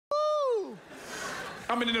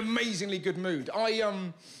I'm in an amazingly good mood.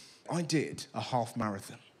 I did a half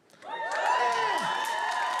marathon.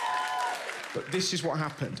 But this is what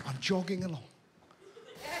happened. I'm jogging along.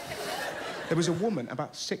 There was a woman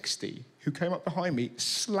about 60 who came up behind me,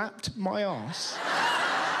 slapped my ass,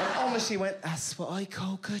 and honestly went, "That's what I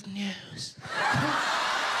call good news."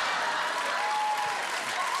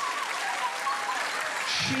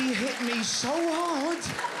 She hit me so hard,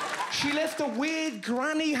 she left a weird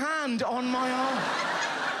granny hand on my arm.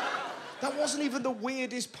 That wasn't even the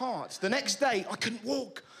weirdest part. The next day, I couldn't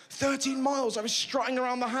walk. 13 miles, I was strutting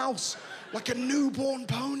around the house like a newborn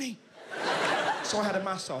pony. So I had a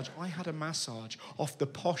massage. I had a massage off the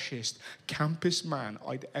poshest campus man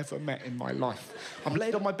I'd ever met in my life. I'm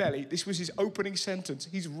laid on my belly. This was his opening sentence.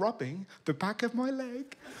 He's rubbing the back of my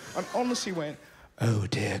leg and honestly went, "Oh,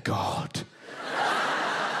 dear God.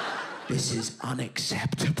 This is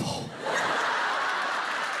unacceptable."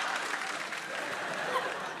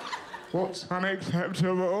 What's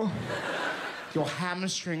unacceptable? Your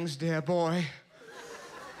hamstrings, dear boy.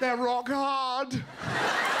 They're rock hard.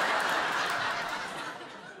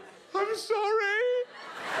 I'm sorry.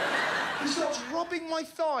 He starts rubbing my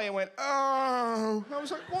thigh and went, "Oh." I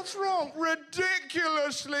was like, "What's wrong?"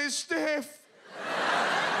 "Ridiculously stiff."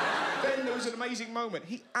 Then there was an amazing moment.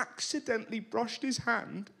 He accidentally brushed his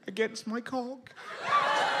hand against my cock.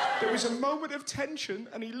 There was a moment of tension,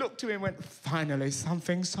 and he looked to me and went, "Finally,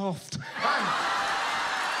 something soft." And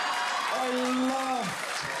I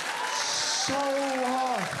laughed so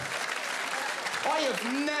hard. I have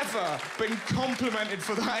never been complimented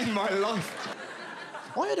for that in my life.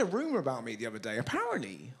 I heard a rumour about me the other day.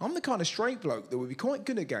 Apparently, I'm the kind of straight bloke that would be quite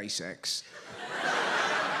good at gay sex,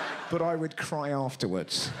 but I would cry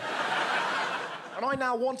afterwards. And I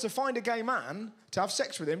now want to find a gay man to have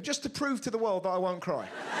sex with him just to prove to the world that I won't cry.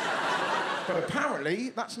 But apparently,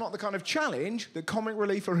 that's not the kind of challenge that Comic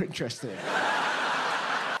Relief are interested in.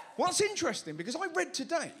 What's interesting, because I read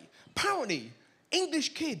today, apparently,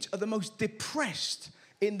 English kids are the most depressed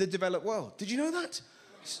in the developed world. Did you know that?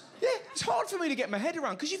 Yeah, it's hard for me to get my head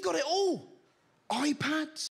around, because you've got it all. iPads,